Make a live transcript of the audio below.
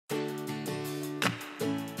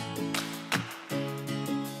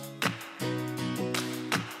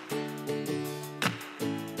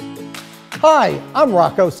Hi, I'm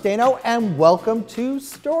Rocco Stano, and welcome to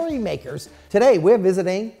StoryMakers. Today we're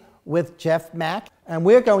visiting with Jeff Mack, and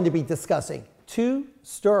we're going to be discussing two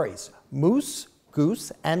stories, Moose,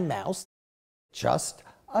 Goose, and Mouse, just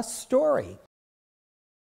a story.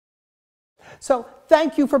 So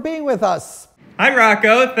thank you for being with us. Hi,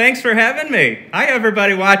 Rocco. Thanks for having me. Hi,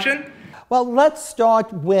 everybody watching. Well, let's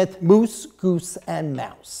start with Moose, Goose, and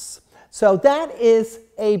Mouse. So that is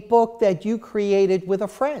a book that you created with a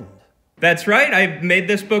friend. That's right. I made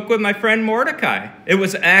this book with my friend Mordecai. It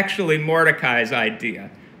was actually Mordecai's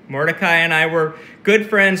idea. Mordecai and I were good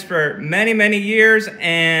friends for many, many years,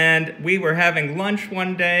 and we were having lunch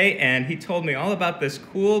one day, and he told me all about this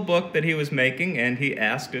cool book that he was making, and he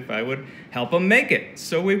asked if I would help him make it.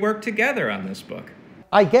 So we worked together on this book.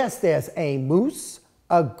 I guess there's a moose,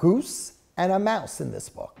 a goose, and a mouse in this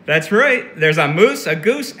book. That's right. There's a moose, a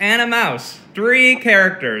goose, and a mouse. 3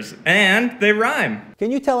 characters, and they rhyme. Can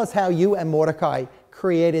you tell us how you and Mordecai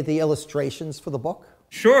created the illustrations for the book?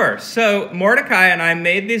 Sure. So Mordecai and I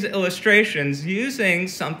made these illustrations using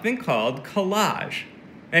something called collage.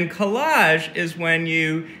 And collage is when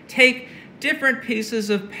you take different pieces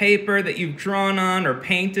of paper that you've drawn on or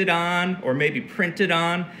painted on or maybe printed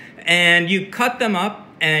on, and you cut them up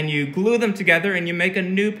and you glue them together and you make a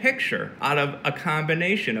new picture out of a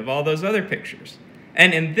combination of all those other pictures.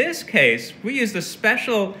 And in this case, we used a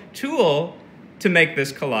special tool to make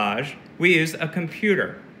this collage. We used a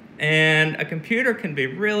computer. And a computer can be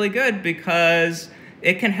really good because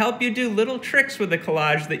it can help you do little tricks with a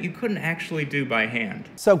collage that you couldn't actually do by hand.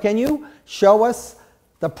 So can you show us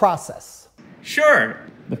the process? Sure.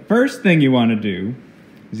 The first thing you want to do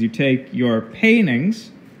is you take your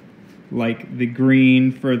paintings, like the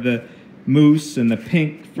green for the moose and the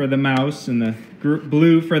pink for the mouse and the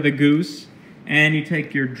blue for the goose, and you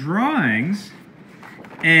take your drawings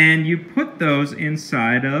and you put those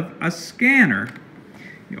inside of a scanner.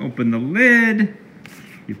 You open the lid,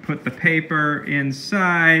 you put the paper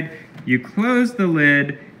inside, you close the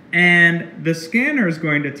lid, and the scanner is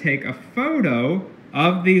going to take a photo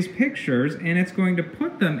of these pictures and it's going to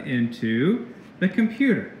put them into the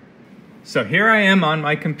computer. So here I am on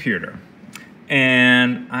my computer,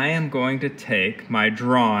 and I am going to take my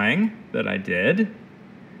drawing that I did,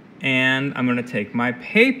 and I'm going to take my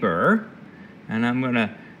paper, and I'm going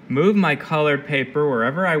to move my colored paper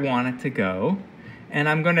wherever I want it to go, and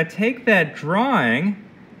I'm going to take that drawing,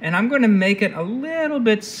 and I'm going to make it a little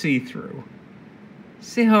bit see-through.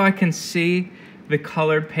 See how I can see the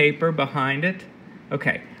colored paper behind it?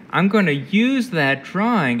 Okay, I'm going to use that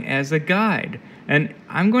drawing as a guide. And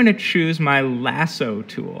I'm going to choose my lasso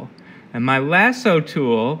tool. And my lasso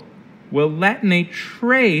tool will let me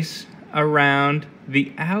trace around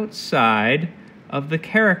the outside of the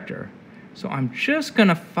character. So I'm just going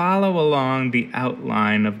to follow along the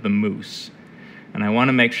outline of the moose. And I want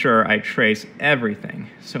to make sure I trace everything.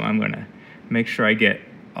 So I'm going to make sure I get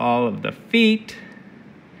all of the feet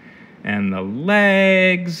and the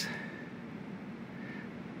legs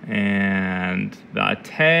and the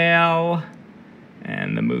tail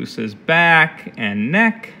and the moose's back and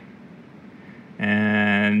neck,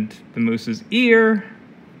 and the moose's ear,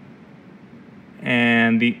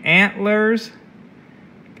 and the antlers.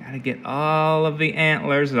 Gotta get all of the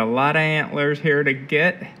antlers. There's a lot of antlers here to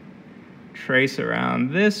get. Trace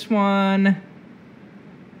around this one.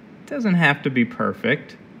 Doesn't have to be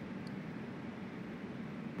perfect.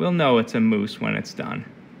 We'll know it's a moose when it's done.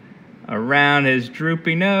 Around his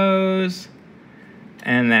droopy nose.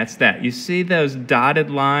 And that's that. You see those dotted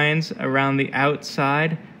lines around the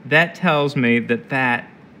outside? That tells me that that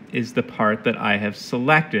is the part that I have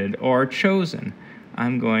selected or chosen.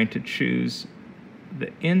 I'm going to choose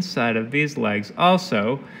the inside of these legs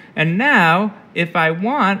also. And now, if I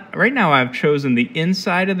want, right now I've chosen the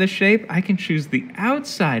inside of the shape, I can choose the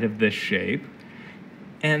outside of this shape.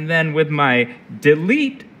 And then with my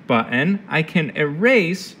delete button, I can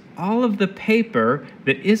erase all of the paper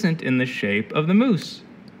that isn't in the shape of the moose,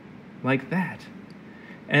 like that.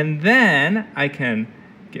 And then I can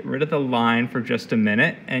get rid of the line for just a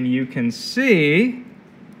minute, and you can see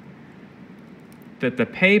that the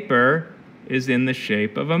paper is in the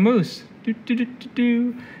shape of a moose.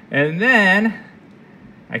 And then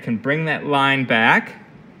I can bring that line back.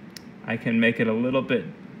 I can make it a little bit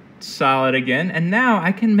solid again, and now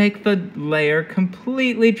I can make the layer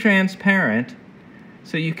completely transparent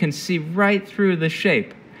so you can see right through the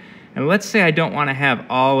shape. And let's say I don't want to have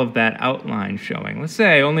all of that outline showing. Let's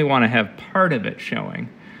say I only want to have part of it showing.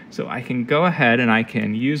 So I can go ahead and I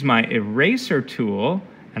can use my eraser tool,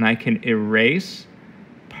 and I can erase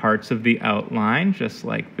parts of the outline just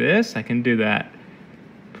like this. I can do that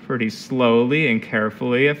pretty slowly and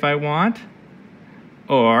carefully if I want.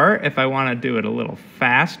 Or if I want to do it a little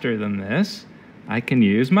faster than this, I can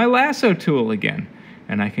use my lasso tool again.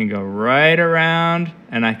 And I can go right around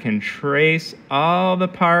and I can trace all the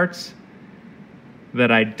parts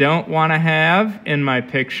that I don't want to have in my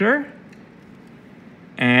picture.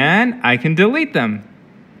 And I can delete them,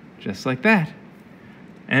 just like that.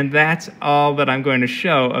 And that's all that I'm going to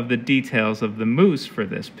show of the details of the moose for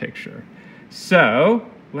this picture. So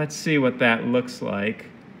let's see what that looks like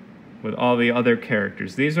with all the other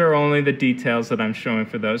characters. These are only the details that I'm showing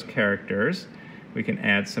for those characters. We can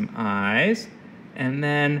add some eyes. And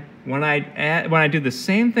then when I do the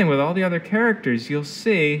same thing with all the other characters, you'll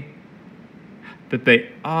see that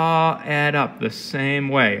they all add up the same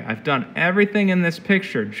way. I've done everything in this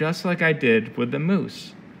picture just like I did with the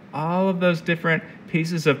moose. All of those different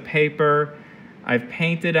pieces of paper I've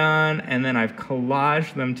painted on, and then I've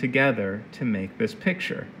collaged them together to make this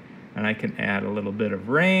picture. And I can add a little bit of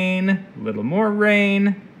rain, a little more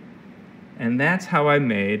rain, and that's how I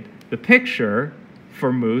made the picture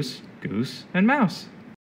for Moose, Goose, and Mouse.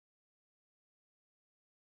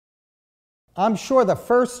 I'm sure the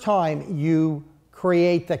first time you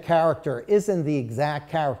create the character isn't the exact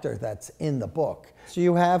character that's in the book. So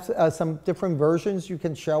you have some different versions you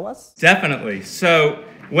can show us? Definitely. So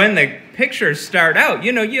when the pictures start out,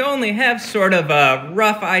 you only have sort of a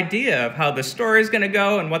rough idea of how the story is going to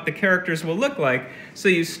go and what the characters will look like. So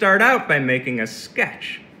you start out by making a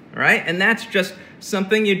sketch, right? And that's just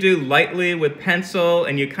something you do lightly with pencil,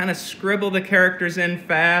 and you kind of scribble the characters in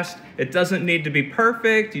fast. It doesn't need to be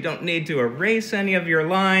perfect. You don't need to erase any of your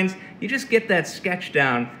lines. You just get that sketch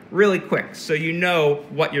down really quick so you know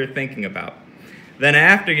what you're thinking about. Then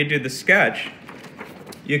after you do the sketch,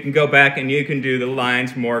 you can go back and you can do the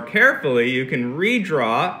lines more carefully. You can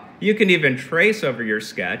redraw. You can even trace over your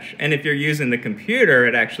sketch. And if you're using the computer,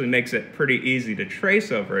 it actually makes it pretty easy to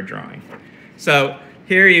trace over a drawing. So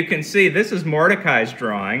here you can see this is Mordecai's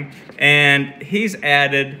drawing, and he's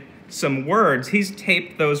added some words. He's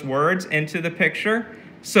taped those words into the picture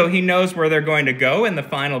so he knows where they're going to go in the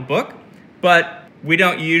final book. But we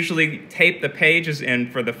don't usually tape the pages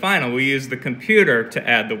in for the final. We use the computer to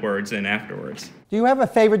add the words in afterwards. Do you have a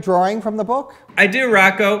favorite drawing from the book? I do,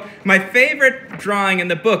 Rocco. My favorite drawing in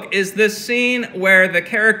the book is this scene where the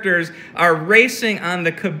characters are racing on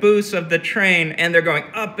the caboose of the train, and they're going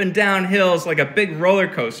up and down hills like a big roller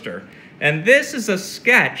coaster. And this is a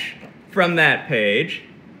sketch from that page.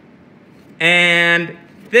 And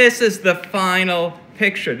this is the final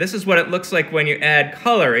picture. This is what it looks like when you add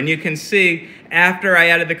color. And you can see after I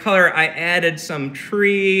added the color, I added some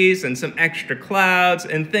trees and some extra clouds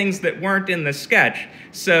and things that weren't in the sketch.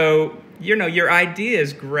 So, your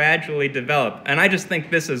ideas gradually develop. And I just think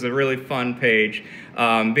this is a really fun page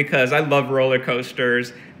because I love roller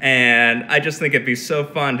coasters, and I just think it'd be so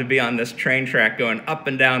fun to be on this train track going up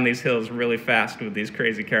and down these hills really fast with these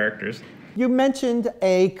crazy characters. You mentioned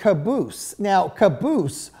a caboose. Now,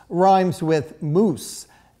 caboose rhymes with moose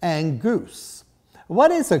and goose.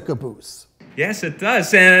 What is a caboose? Yes, it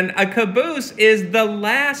does. And a caboose is the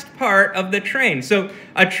last part of the train. So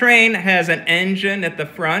a train has an engine at the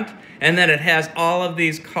front, and then it has all of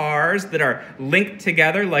these cars that are linked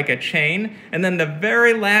together like a chain. And then the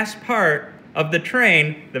very last part of the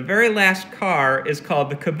train, the very last car, is called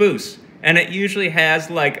the caboose. And it usually has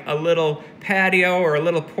like a little patio or a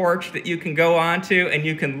little porch that you can go onto, and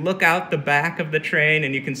you can look out the back of the train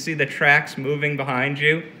and you can see the tracks moving behind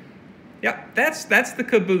you. Yep, that's the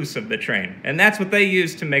caboose of the train. And that's what they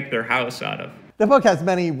use to make their house out of. The book has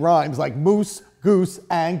many rhymes like moose, goose,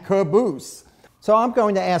 and caboose. So I'm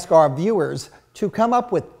going to ask our viewers to come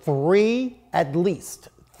up with at least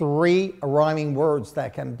three rhyming words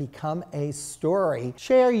that can become a story.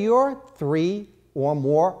 Share your 3 or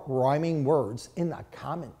more rhyming words in the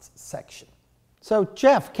comments section. So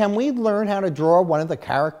Jeff, can we learn how to draw one of the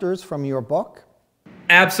characters from your book?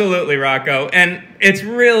 Absolutely, Rocco. And it's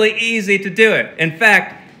really easy to do it. In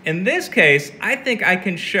fact, in this case, I think I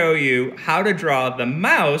can show you how to draw the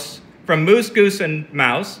mouse from Moose, Goose, and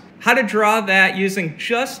Mouse, how to draw that using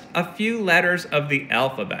just a few letters of the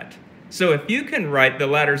alphabet. So if you can write the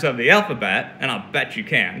letters of the alphabet, and I'll bet you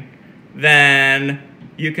can, then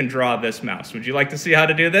you can draw this mouse. Would you like to see how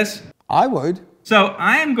to do this? I would. So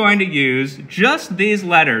I am going to use just these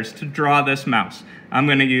letters to draw this mouse. I'm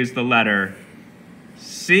going to use the letter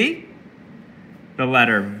C, the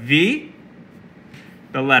letter V,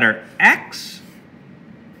 the letter X,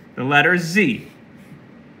 the letter Z,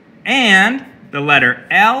 and the letter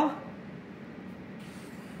L,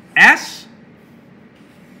 S,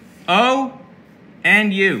 O,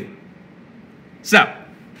 and U. So,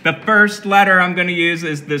 the first letter I'm going to use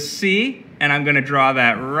is the C, and I'm going to draw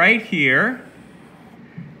that right here.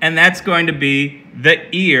 and that's going to be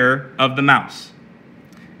the ear of the mouse.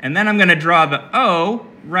 And then I'm going to draw the O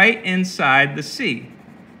right inside the C.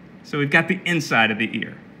 So we've got the inside of the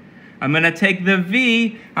ear. I'm going to take the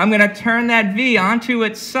V, I'm going to turn that V onto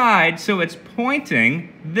its side so it's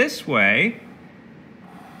pointing this way,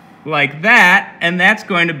 like that, and that's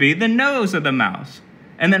going to be the nose of the mouse.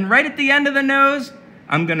 And then right at the end of the nose,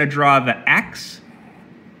 I'm going to draw the X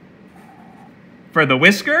for the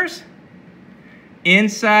whiskers.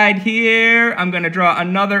 Inside here, I'm going to draw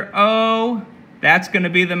another O. That's going to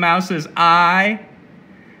be the mouse's eye.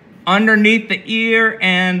 Underneath the ear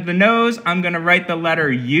and the nose, I'm going to write the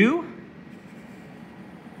letter U.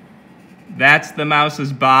 That's the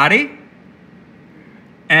mouse's body.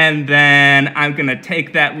 And then I'm going to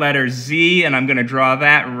take that letter Z and I'm going to draw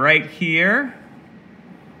that right here.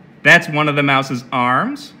 That's one of the mouse's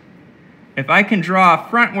arms. If I can draw a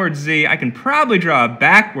frontward Z, I can probably draw a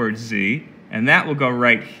backward Z, and that will go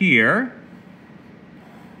right here.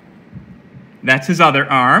 That's his other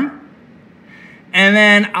arm. And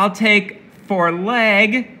then I'll take for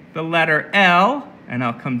leg the letter L, and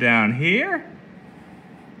I'll come down here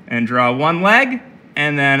and draw one leg,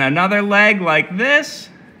 and then another leg like this.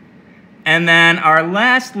 And then our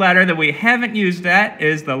last letter that we haven't used yet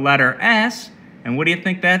is the letter S. And what do you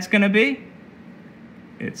think that's going to be?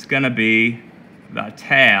 It's going to be the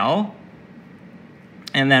tail.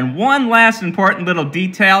 And then one last important little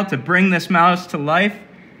detail to bring this mouse to life.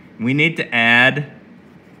 We need to add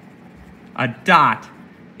a dot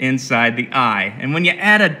inside the eye. And when you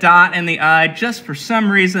add a dot in the eye, just for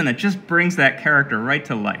some reason, it just brings that character right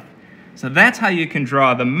to life. So that's how you can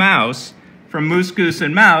draw the mouse from Moose, Goose,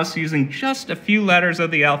 and Mouse using just a few letters of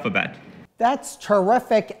the alphabet. That's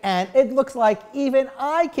terrific, and it looks like even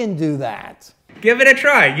I can do that. Give it a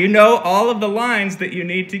try. You know all of the lines that you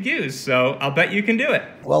need to use, so I'll bet you can do it.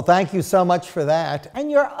 Well, thank you so much for that. And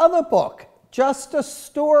your other book, Just a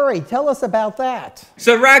Story. Tell us about that.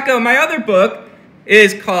 So Rocco, my other book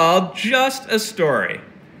is called Just a Story.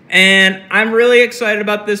 And I'm really excited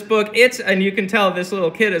about this book. And you can tell this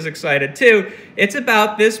little kid is excited too. It's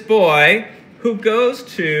about this boy who goes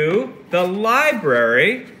to the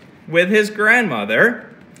library with his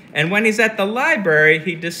grandmother. And when he's at the library,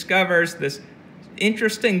 he discovers this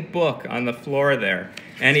interesting book on the floor there.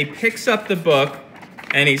 And he picks up the book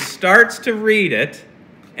and he starts to read it.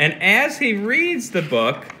 And as he reads the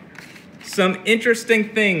book, some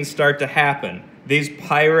interesting things start to happen. These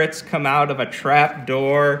pirates come out of a trap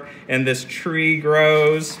door, and this tree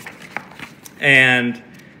grows, and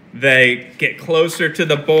they get closer to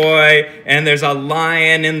the boy, and there's a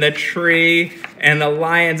lion in the tree, and the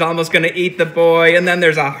lion's almost going to eat the boy, and then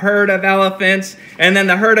there's a herd of elephants, and then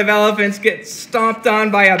the herd of elephants gets stomped on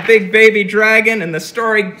by a big baby dragon, and the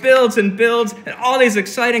story builds and builds, and all these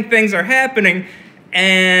exciting things are happening,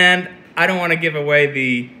 and I don't want to give away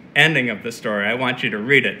the ending of the story. I want you to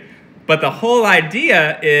read it. But the whole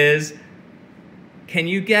idea is, can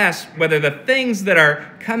you guess whether the things that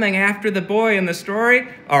are coming after the boy in the story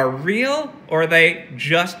are real, or are they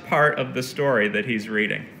just part of the story that he's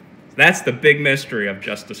reading? That's the big mystery of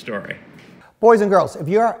Just a Story. Boys and girls, if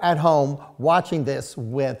you're at home watching this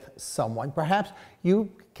with someone, perhaps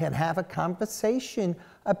you can have a conversation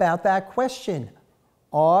about that question.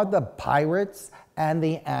 Are the pirates and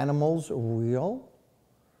the animals real?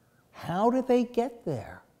 How did they get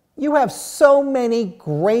there? You have so many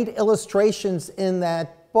great illustrations in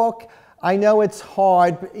that book. I know it's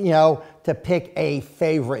hard, to pick a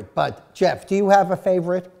favorite, but Jeff, do you have a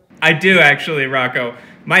favorite? I do actually, Rocco.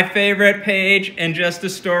 My favorite page in Just a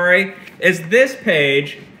Story is this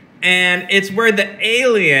page, and it's where the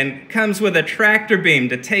alien comes with a tractor beam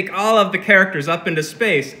to take all of the characters up into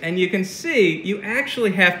space. And you can see you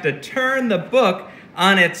actually have to turn the book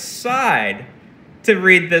on its side to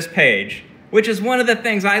read this page, which is one of the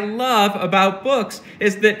things I love about books,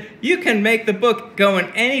 is that you can make the book go in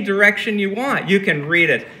any direction you want. You can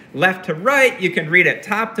read it left to right, you can read it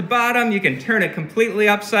top to bottom, you can turn it completely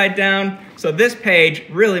upside down. So this page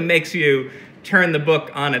really makes you turn the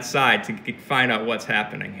book on its side to find out what's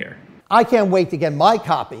happening here. I can't wait to get my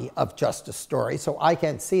copy of Just a Story so I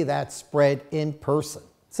can see that spread in person.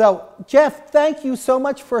 So, Jeff, thank you so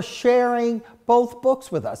much for sharing both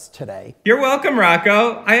books with us today. You're welcome,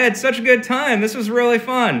 Rocco. I had such a good time. This was really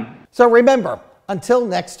fun. So remember, until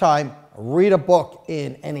next time, read a book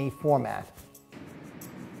in any format.